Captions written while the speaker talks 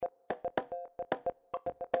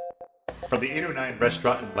From the 809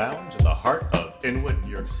 Restaurant and Lounge in the heart of Inwood,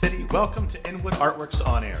 New York City, welcome to Inwood Artworks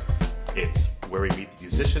On Air. It's where we meet the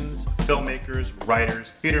musicians, filmmakers,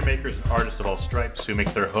 writers, theater makers, and artists of all stripes who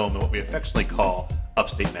make their home in what we affectionately call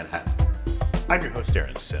upstate Manhattan. I'm your host,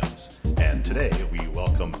 Aaron Sims, and today we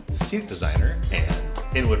welcome scenic designer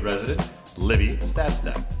and Inwood resident, Libby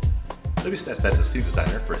Stadsted. Libby Stadsted is a scenic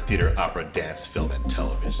designer for theater, opera, dance, film, and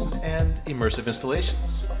television, and immersive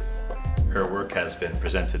installations. Her work has been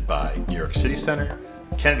presented by New York City Center,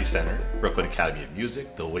 Kennedy Center, Brooklyn Academy of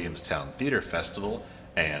Music, the Williamstown Theater Festival,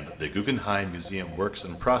 and the Guggenheim Museum Works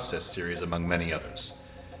in Process series, among many others.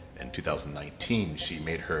 In 2019, she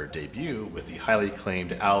made her debut with the highly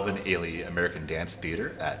acclaimed Alvin Ailey American Dance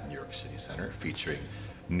Theater at New York City Center, featuring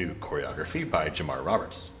new choreography by Jamar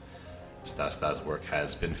Roberts. Stasted's work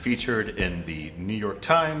has been featured in the New York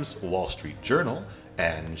Times, Wall Street Journal,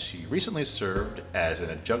 and she recently served as an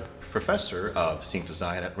adjunct professor of scenic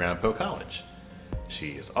design at Ramapo College.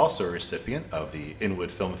 She is also a recipient of the Inwood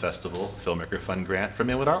Film Festival Filmmaker Fund Grant from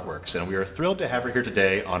Inwood Artworks, and we are thrilled to have her here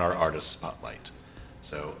today on our Artist Spotlight.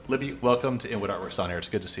 So, Libby, welcome to Inwood Artworks On Air. It's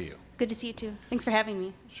good to see you. Good to see you too. Thanks for having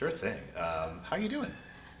me. Sure thing. How are you doing?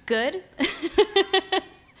 Good.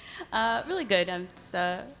 Really good.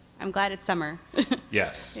 I'm glad it's summer.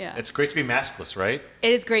 Yes. Yeah. It's great to be maskless, right?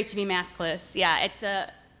 It is great to be maskless. Yeah,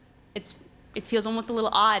 it feels almost a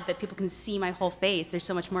little odd that people can see my whole face. There's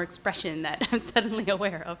so much more expression that I'm suddenly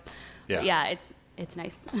aware of. Yeah. But yeah, it's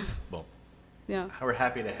nice. Well, yeah. We're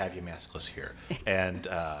happy to have you maskless here. And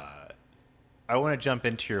I want to jump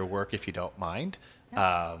into your work if you don't mind.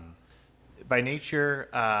 Yeah. By nature,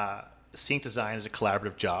 scenic design is a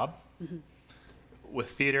collaborative job. Mm-hmm. With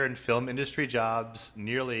theater and film industry jobs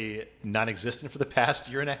nearly non-existent for the past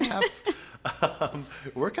year and a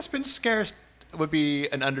half, work has been scarce, would be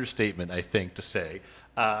an understatement, I think, to say.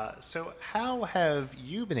 So how have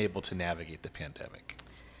you been able to navigate the pandemic?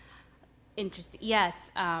 Interesting. Yes.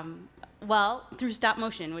 Well, through stop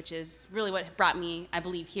motion, which is really what brought me, I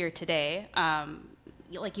believe, here today.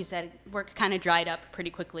 Like you said, work kind of dried up pretty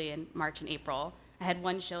quickly in March and April. I had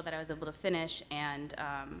one show that I was able to finish and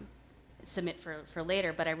submit for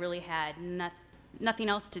later, but I really had nothing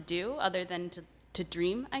else to do other than to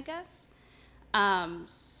dream, I guess.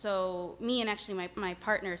 So me and actually my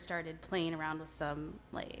partner started playing around with some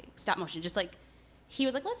like stop motion, just like he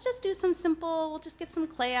was like, let's just do some simple, we'll just get some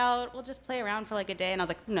clay out, we'll just play around for like a day. And I was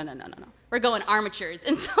like, no. We're going armatures.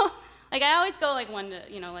 And so like I always go like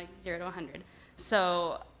 0 to 100.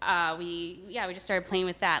 So we just started playing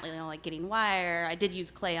with that, like getting wire. I did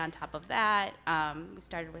use clay on top of that. We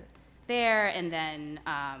started with there, and then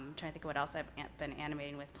trying to think of what else I've been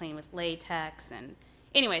animating with, playing with latex. And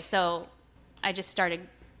anyway, so I just started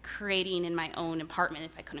creating in my own apartment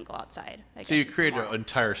if I couldn't go outside. So you created an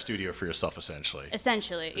entire studio for yourself, essentially.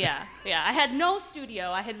 Essentially, yeah. I had no studio.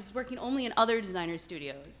 I was working only in other designers'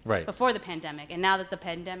 studios before the pandemic. And now that the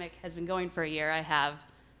pandemic has been going for a year, I have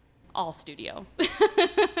all studio.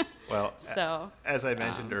 Well, so as I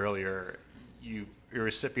mentioned earlier, you're a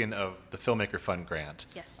recipient of the Filmmaker Fund Grant.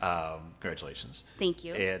 Yes. Congratulations. Thank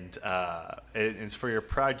you. And it's for your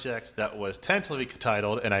project that was tentatively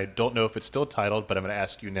titled, and I don't know if it's still titled, but I'm going to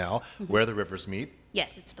ask you now, Where the Rivers Meet.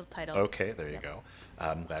 Yes, it's still titled. Okay, there you go.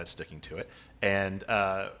 I'm glad it's sticking to it. And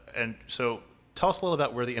so tell us a little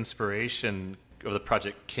about where the inspiration of the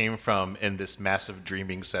project came from in this massive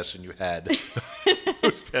dreaming session you had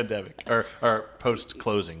post-pandemic or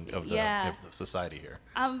post-closing of the society here.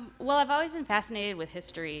 Well, I've always been fascinated with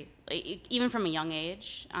history, even from a young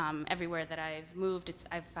age. Everywhere that I've moved,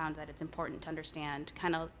 I've found that it's important to understand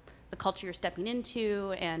kind of the culture you're stepping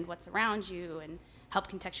into and what's around you and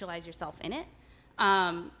help contextualize yourself in it.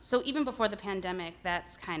 So even before the pandemic,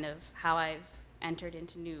 that's kind of how I've entered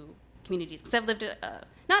into new communities, because I've lived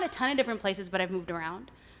not a ton of different places, but I've moved around.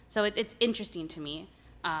 So it's interesting to me.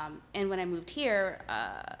 And when I moved here,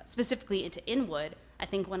 specifically into Inwood, I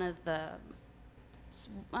think one of the,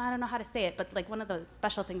 I don't know how to say it, but like one of the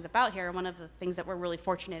special things about here, one of the things that we're really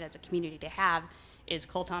fortunate as a community to have is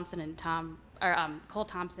Cole Thompson and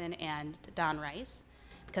Don Rice,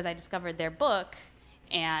 because I discovered their book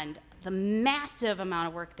and the massive amount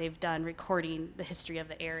of work they've done recording the history of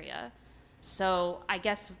the area. So I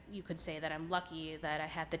guess you could say that I'm lucky that I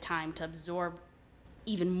had the time to absorb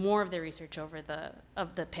even more of the research of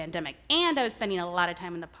the pandemic. And I was spending a lot of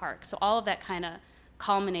time in the park. So all of that kind of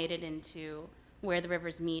culminated into Where the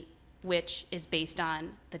Rivers Meet, which is based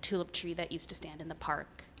on the tulip tree that used to stand in the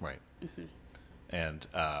park. Right. Mm-hmm. And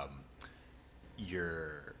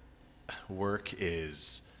your work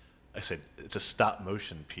is, I said, it's a stop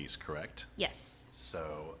motion piece, correct? Yes.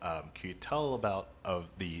 So can you tell about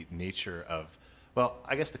the nature of Well,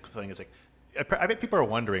 I guess the thing is like, I bet people are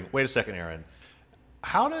wondering, wait a second, Aaron,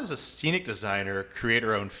 how does a scenic designer create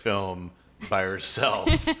her own film by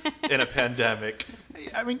herself in a pandemic?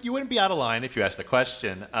 I mean, you wouldn't be out of line if you asked the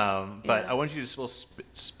question, but I want you to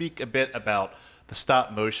speak a bit about the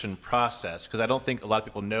stop motion process, because I don't think a lot of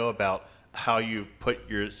people know about how you put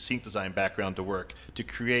your scenic design background to work to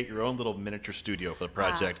create your own little miniature studio for the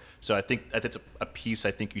project. So I think that's a piece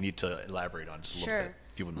I think you need to elaborate on just a little bit,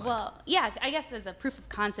 if you wouldn't mind. Well, yeah, I guess as a proof of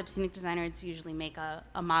concept, scenic designers usually make a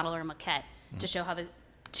model or a maquette to show how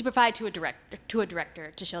to provide to a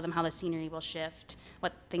director to show them how the scenery will shift,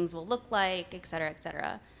 what things will look like, et cetera, et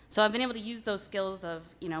cetera. So I've been able to use those skills of,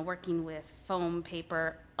 working with foam,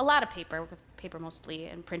 paper, a lot of paper, with paper mostly,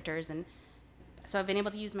 and printers, and so I've been able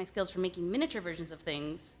to use my skills for making miniature versions of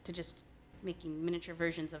things to just making miniature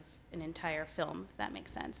versions of an entire film, if that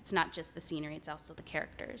makes sense. It's not just the scenery, it's also the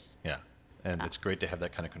characters. Yeah, and it's great to have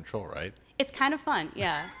that kind of control, right? It's kind of fun,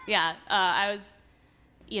 yeah. Yeah, I was,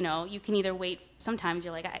 you can either wait, sometimes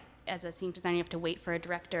you're like, as a scenic designer, you have to wait for a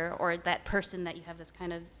director or that person that you have this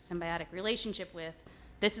kind of symbiotic relationship with.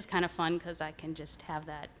 This is kind of fun because I can just have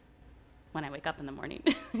that when I wake up in the morning.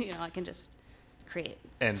 I can just create.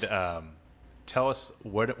 And tell us,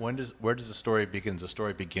 where does the story begin? Does the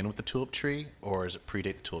story begin with the tulip tree, or does it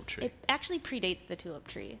predate the tulip tree? It actually predates the tulip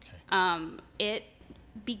tree. Okay. It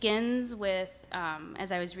begins with,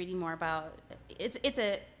 as I was reading more about, it's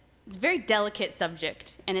a very delicate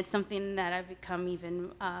subject, and it's something that I've become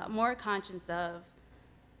even more conscious of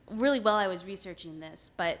really while I was researching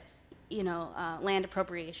this, but land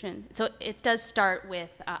appropriation. So it does start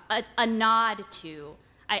with a nod to,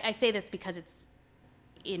 I say this because it's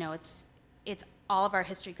all of our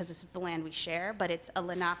history because this is the land we share, but it's a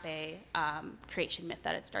Lenape creation myth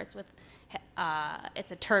that it starts with.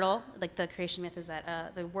 It's a turtle. Like the creation myth is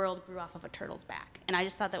that the world grew off of a turtle's back, and I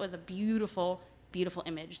just thought that was a beautiful, beautiful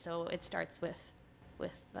image. So it starts with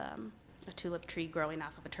a tulip tree growing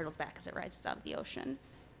off of a turtle's back as it rises out of the ocean.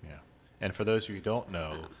 Yeah, and for those of you who don't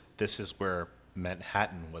know, this is where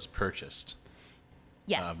Manhattan was purchased.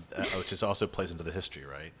 Yes, which is also plays into the history,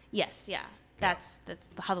 right? Yes, yeah. That's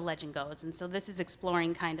how the legend goes. And so this is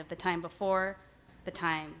exploring kind of the time before, the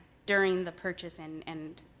time during the purchase,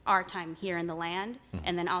 and our time here in the land,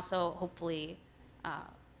 and then also hopefully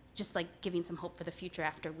just like giving some hope for the future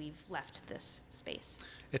after we've left this space.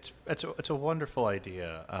 It's a wonderful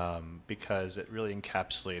idea because it really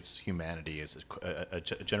encapsulates humanity as a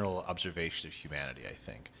general observation of humanity, I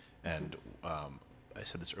think. And I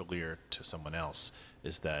said this earlier to someone else,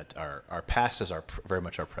 is that our past is very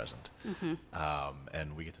much our present.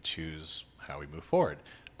 And we get to choose how we move forward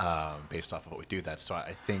based off of what we do. So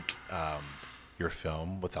I think your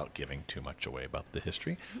film, without giving too much away about the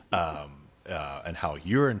history, and how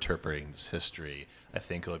you're interpreting this history, I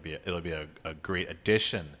think it'll be a great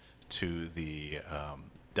addition to the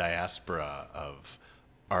diaspora of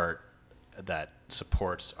art that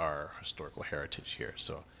supports our historical heritage here.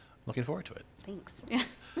 So I'm looking forward to it. Thanks.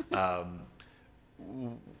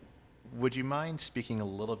 Would you mind speaking a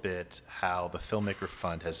little bit how the Filmmaker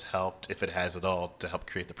Fund has helped, if it has at all, to help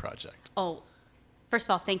create the project? Oh, first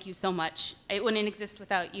of all, thank you so much. It wouldn't exist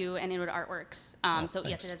without you and Inwood Artworks. So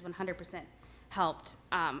thanks. Yes, it has 100% helped.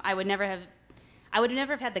 I would never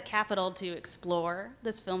have had the capital to explore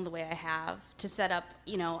this film the way I have, to set up,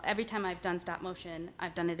 every time I've done stop motion,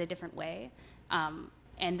 I've done it a different way.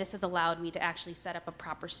 And this has allowed me to actually set up a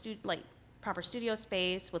proper studio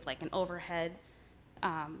space with like an overhead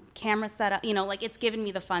camera setup. It's given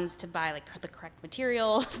me the funds to buy like the correct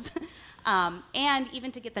materials, and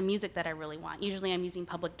even to get the music that I really want. Usually I'm using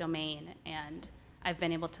public domain, and I've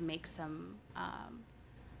been able to make some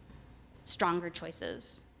stronger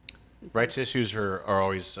choices. Rights issues are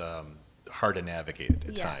always hard to navigate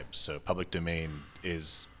at times. So public domain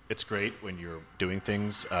it's great when you're doing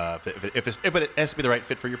things, but it has to be the right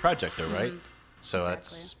fit for your project, though, right? So exactly.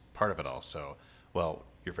 That's part of it all. So, well,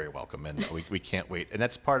 you're very welcome, and we can't wait. And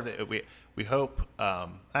that's part of it. We hope.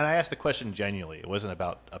 And I asked the question genuinely. It wasn't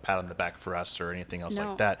about a pat on the back for us or anything else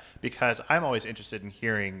like that, because I'm always interested in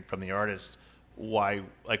hearing from the artist why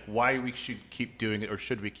we should keep doing it, or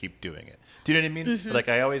should we keep doing it? Do you know what I mean? Like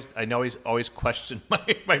I always question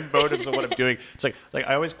my motives of what I'm doing. It's like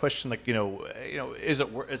I always question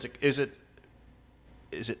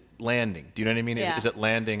is it landing? Do you know what I mean? Yeah. Is it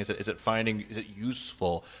landing? Is it finding? Is it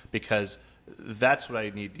useful? Because that's what I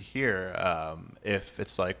need to hear. If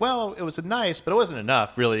it's like, well, it was nice, but it wasn't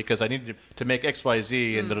enough, really, because I needed to make X, Y,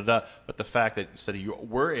 Z, and da-da-da. But the fact that you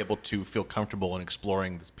were able to feel comfortable in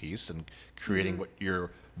exploring this piece and creating what your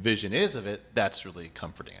vision is of it, that's really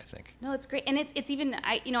comforting, I think. No, it's great. And it's even,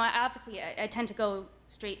 I tend to go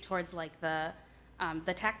straight towards like the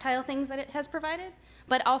the tactile things that it has provided,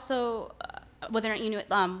 but also whether or not you knew it.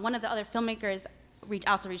 One of the other filmmakers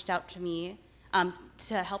also reached out to me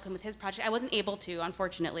to help him with his project. I wasn't able to,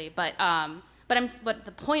 unfortunately, but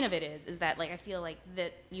the point of it is that like I feel like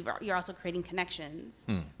that you're also creating connections,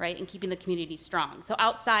 right, and keeping the community strong. So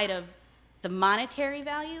outside of the monetary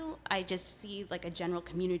value, I just see like a general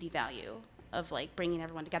community value of like bringing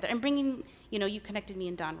everyone together and bringing, you connected me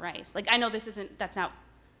and Don Rice. Like I know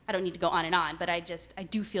I don't need to go on and on, but I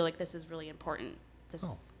do feel like this is really important.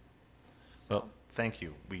 Well, thank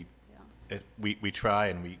you. We try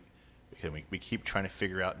and we keep trying to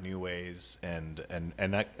figure out new ways and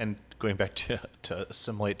going back to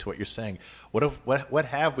assimilate to what you're saying. What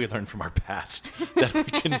have we learned from our past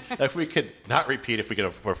that we could not repeat if we could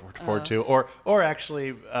afford to, or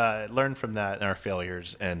actually learn from that and our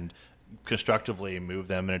failures and constructively move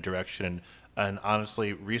them in a direction. And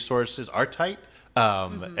honestly, resources are tight,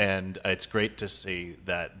 and it's great to see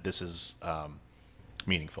that this is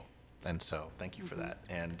meaningful. And so, thank you for that.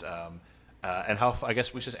 And how I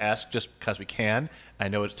guess we should ask, just because we can. I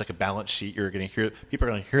know it's like a balance sheet. People are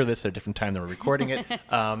going to hear this at a different time than we're recording it.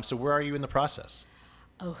 So where are you in the process?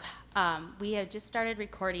 We have just started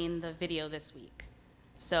recording the video this week.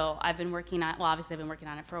 So I've been working on. Well, obviously I've been working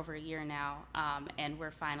on it for over a year now, and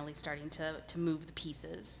we're finally starting to move the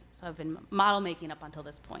pieces. So I've been model making up until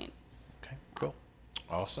this point. Okay, cool,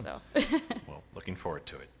 awesome. So. Well, looking forward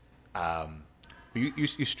to it.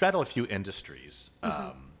 You straddle a few industries.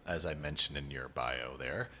 As I mentioned in your bio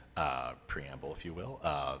there, preamble, if you will,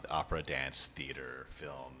 opera, dance, theater,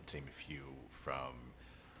 film, to name a few. From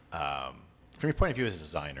your point of view as a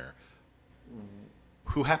designer,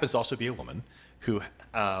 who happens to also be a woman, who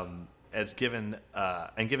has given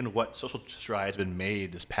what social strides have been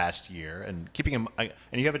made this past year, and and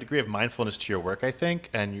you have a degree of mindfulness to your work, I think,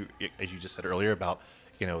 and you, as you just said earlier about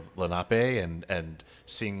Lenape and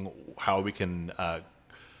seeing how we can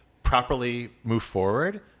properly move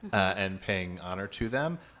forward and paying honor to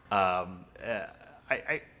them.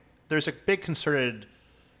 There's a big concerted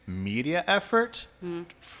media effort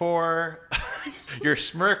for your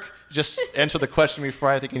smirk. Just answer the question before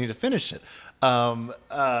I think you need to finish it.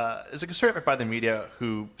 There's a concerted effort by the media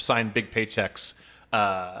who sign big paychecks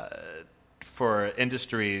for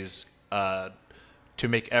industries to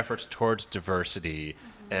make efforts towards diversity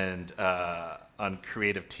and on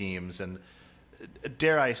creative teams and,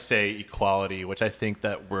 dare I say, equality, which I think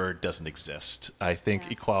that word doesn't exist. I think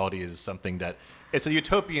equality is something that it's a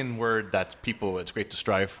utopian word that it's great to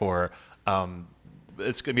strive for.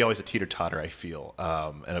 It's going to be always a teeter-totter, I feel.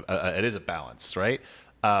 And it is a balance, right?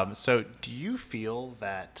 So do you feel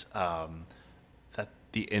that that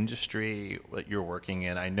the industry that you're working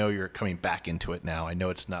in, I know you're coming back into it now. I know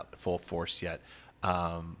it's not full force yet.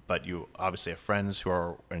 But you obviously have friends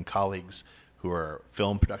and colleagues who are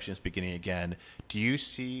film productions beginning again. Do you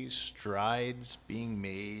see strides being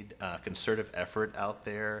made, concerted effort out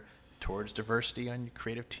there towards diversity on your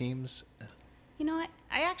creative teams? I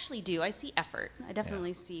actually do. I see effort. I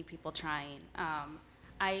definitely see people trying.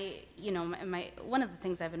 One of the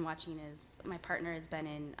things I've been watching is my partner has been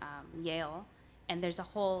in Yale, and they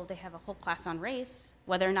have a whole class on race.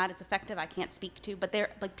 Whether or not it's effective, I can't speak to,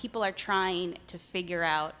 but people are trying to figure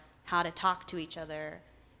out how to talk to each other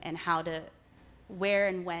and where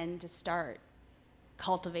and when to start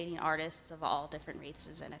cultivating artists of all different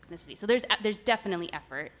races and ethnicities. So there's definitely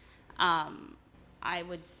effort. I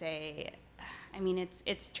would say,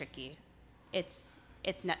 it's tricky. It's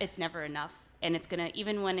never enough, and it's gonna,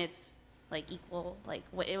 even when it's like equal, like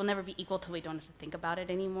it will never be equal till we don't have to think about it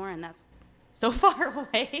anymore, and that's so far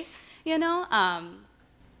away.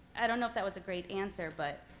 I don't know if that was a great answer,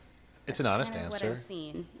 but it's an honest answer. What I've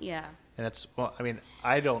seen, yeah. And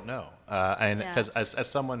I don't know, because as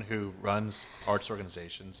someone who runs arts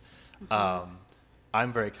organizations,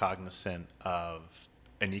 I'm very cognizant of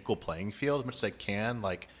an equal playing field as much as I can.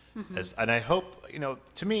 And I hope,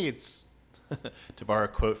 to me, it's to borrow a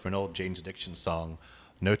quote from an old Jane's Addiction song: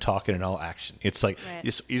 "No talking and all action." It's like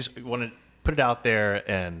you just want to put it out there,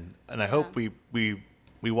 and I hope we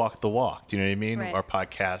walk the walk. Do you know what I mean? Right. Our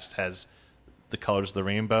podcast has the colors of the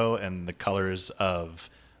rainbow and the colors of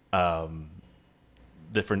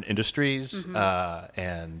different industries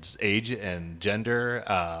and age and gender,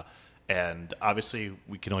 and obviously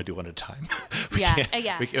we can only do one at a time.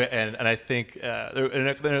 And I think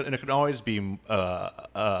there can always be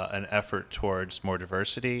an effort towards more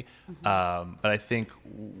diversity, but I think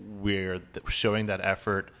we're showing that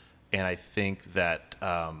effort, and I think that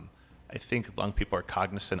young people are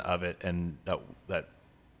cognizant of it, and that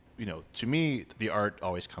to me, the art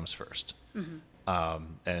always comes first.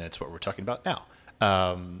 And it's what we're talking about now.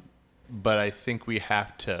 but I think we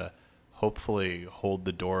have to hopefully hold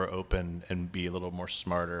the door open and be a little more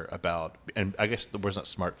smarter about, and I guess the word's not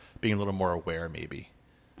smart, being a little more aware maybe.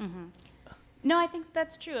 Mm-hmm. No, I think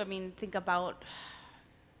that's true. I mean, think about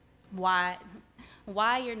why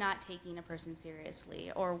you're not taking a person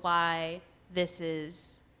seriously, or why this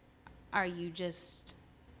is, are you just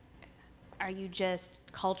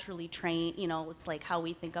culturally trained? You know, it's like how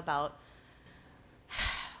we think about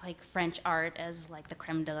like French art as like the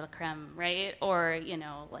creme de la creme, right? Or, you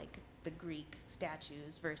know, like the Greek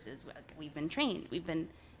statues versus we've been trained. We've been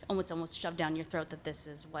almost shoved down your throat that this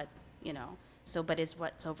is what, you know, so, but is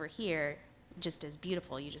what's over here just as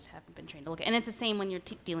beautiful? You just haven't been trained to look at. And it's the same when you're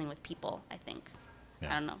dealing with people, I think. Yeah.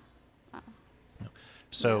 I don't know.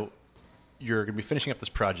 So you're going to be finishing up this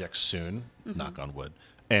project soon, knock on wood.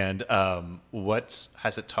 And what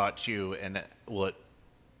has it taught you, and will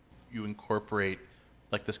you incorporate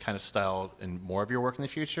like this kind of style in more of your work in the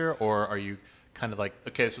future? Or are you kind of like,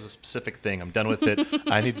 okay, this was a specific thing, I'm done with it,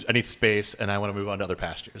 I need space, and I want to move on to other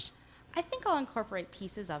pastures? I think I'll incorporate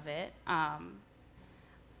pieces of it. Can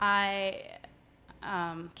you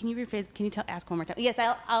rephrase? Can you ask one more time? Yes,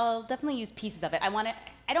 I'll definitely use pieces of it. I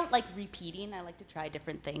don't like repeating. I like to try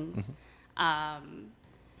different things.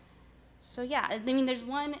 So yeah, I mean, there's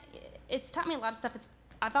one. It's taught me a lot of stuff. It's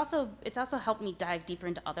also helped me dive deeper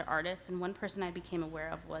into other artists. And one person I became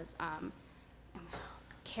aware of was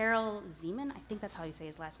Karel Zeman. I think that's how you say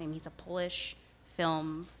his last name. He's a Polish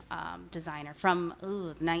film designer from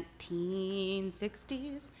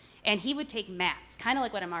 1960s, and he would take mats, kind of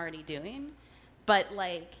like what I'm already doing, but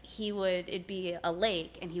like it'd be a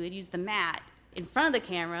lake, and he would use the mat in front of the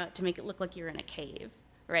camera to make it look like you're in a cave,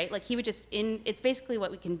 right? Like he would it's basically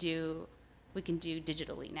what we can do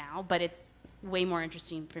digitally now, but it's way more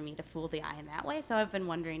interesting for me to fool the eye in that way. So I've been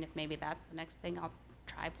wondering if maybe that's the next thing I'll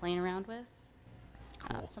try playing around with.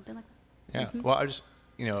 Cool. Something like that. Yeah. Well, I just,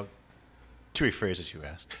 to rephrase as you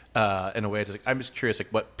asked, in a way, it's like, I'm just curious, like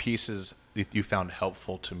what pieces you found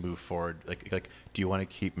helpful to move forward. Like, do you want to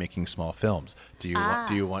keep making small films? Do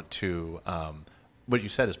you want to? What you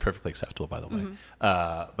said is perfectly acceptable, by the way.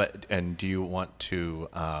 But do you want to,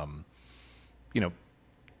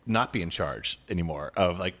 not be in charge anymore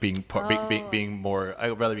of like being being more? I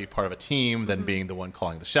would rather be part of a team than being the one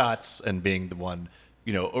calling the shots and being the one,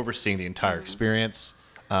 overseeing the entire experience.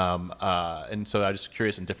 And so I'm just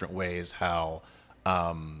curious in different ways how,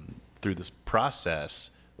 through this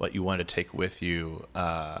process, what you want to take with you,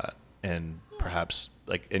 and perhaps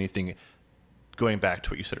like anything, going back to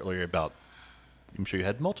what you said earlier about, I'm sure you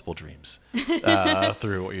had multiple dreams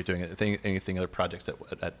through what you're doing. Anything other projects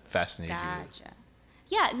that fascinate you? Gotcha.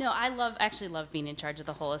 Yeah, no, I actually love being in charge of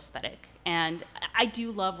the whole aesthetic. And I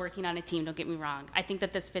do love working on a team, don't get me wrong. I think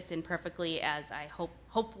that this fits in perfectly, as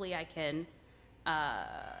hopefully I can,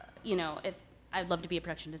 if I'd love to be a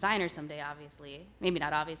production designer someday, obviously. Maybe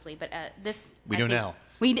not obviously, but this...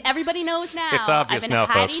 Everybody knows now. It's obvious now,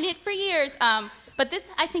 folks. I've been hiding it for years. But this,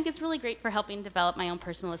 I think, is really great for helping develop my own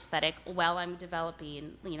personal aesthetic while I'm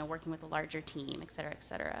developing, working with a larger team, et cetera, et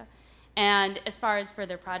cetera. And as far as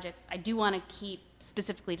further projects, I do want to keep,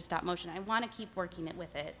 specifically to stop motion, I want to keep working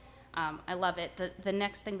with it. I love it. The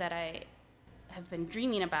next thing that I have been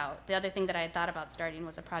dreaming about, the other thing that I had thought about starting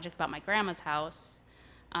was a project about my grandma's house,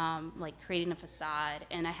 like creating a facade.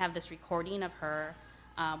 And I have this recording of her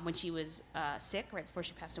when she was sick, right before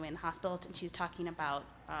she passed away in the hospital, and she was talking about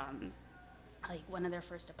like one of their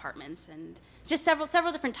first apartments, and it's just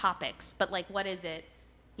several different topics, but like what is it?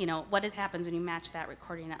 What happens when you match that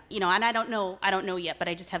recording up? And I don't know yet, but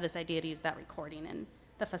I just have this idea to use that recording in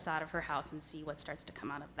the facade of her house and see what starts to come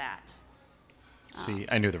out of that. See,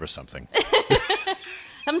 I knew there was something.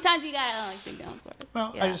 Sometimes you gotta think going for it.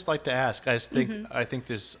 Well, yeah. I just like to ask. I just think I think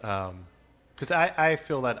there's because I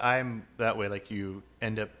feel that I'm that way. Like you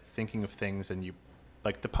end up thinking of things, and you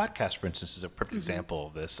like the podcast, for instance, is a perfect example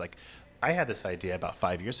of this. Like I had this idea about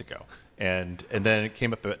 5 years ago, and then it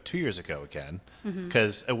came up about 2 years ago again,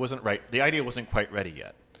 because it wasn't right. The idea wasn't quite ready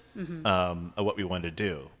yet of what we wanted to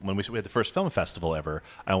do. When we had the first film festival ever,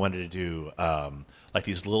 I wanted to do like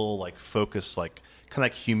these little like focus, like kind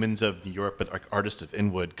of like Humans of New York, but like Artists of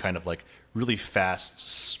Inwood, kind of like really fast,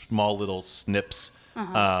 small little snips.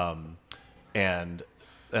 And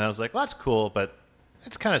I was like, well, that's cool, but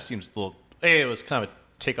it kind of seems a little. A, it was kind of a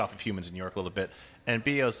takeoff of Humans in New York a little bit. And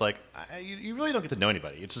B, I was like, you really don't get to know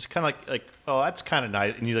anybody. It's just kind of like, oh, that's kind of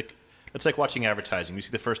nice. And you like, it's like watching advertising. You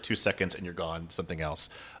see the first 2 seconds and you're gone to something else.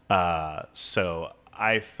 So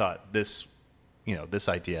I thought this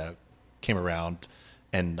idea came around,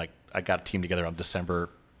 and like I got a team together on December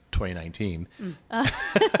 2019.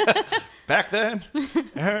 Back then,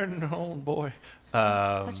 and oh boy,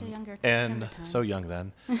 Such a younger and time. so young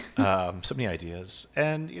then. So many ideas,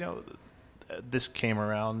 and this came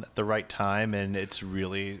around at the right time, and it's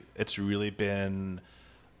really been,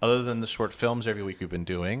 other than the short films every week we've been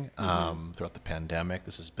doing throughout the pandemic,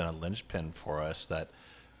 this has been a linchpin for us that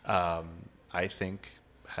I think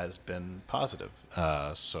has been positive.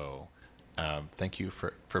 So thank you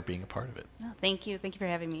for being a part of it. No, thank you for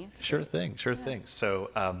having me. It's Sure great. thing. So,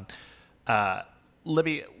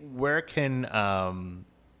 Libby, where can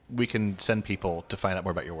we can send people to find out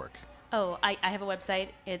more about your work? Oh, I have a website.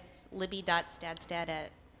 It's libby.stadstad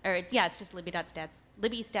it's just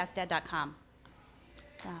libby.stadstad.com.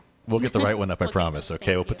 We'll get the right one up, I We'll get promise. it. Okay,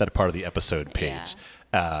 Thank we'll put you. that part of the episode page,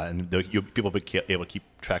 Yeah. and people will be able to keep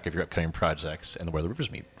track of your upcoming projects and where the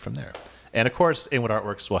rivers meet from there. And of course, Inwood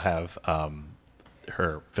Artworks will have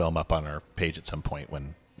her film up on our page at some point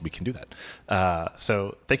when we can do that.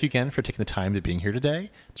 So thank you again for taking the time to being here today.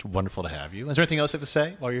 It's wonderful to have you. Is there anything else you have to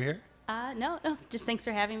say while you're here? No, just thanks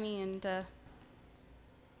for having me, and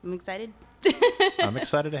I'm excited. I'm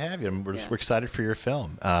excited to have you. And we're excited for your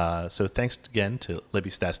film. So thanks again to Libby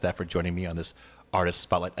Stadstad for joining me on this Artist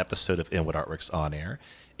Spotlight episode of Inwood Artworks On Air.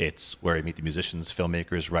 It's where we meet the musicians,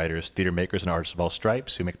 filmmakers, writers, theater makers, and artists of all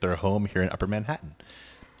stripes who make their home here in Upper Manhattan.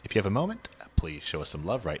 If you have a moment, please show us some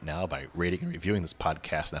love right now by rating and reviewing this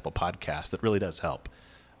podcast on Apple Podcasts. That really does help.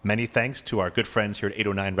 Many thanks to our good friends here at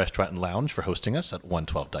 809 Restaurant and Lounge for hosting us at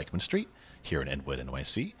 112 Dyckman Street here in Inwood,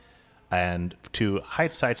 NYC, and to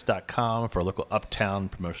HeightSites.com for local uptown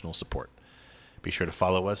promotional support. Be sure to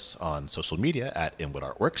follow us on social media at Inwood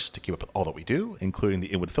Artworks to keep up with all that we do, including the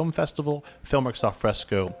Inwood Film Festival, Filmworks Off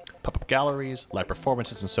Fresco, pop-up galleries, live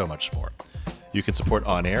performances, and so much more. You can support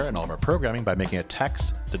On Air and all of our programming by making a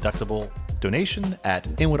tax-deductible donation at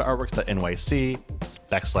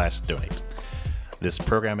inwoodartworks.nyc/donate. This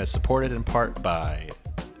program is supported in part by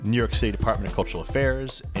New York City Department of Cultural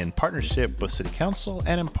Affairs in partnership with City Council,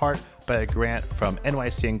 and in part by a grant from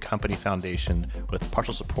NYC and Company Foundation with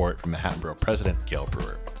partial support from Manhattan Borough President Gail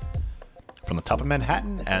Brewer. From the top of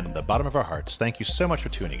Manhattan and the bottom of our hearts, thank you so much for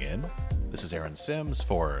tuning in. This is Aaron Sims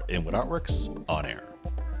for Inwood Artworks On Air.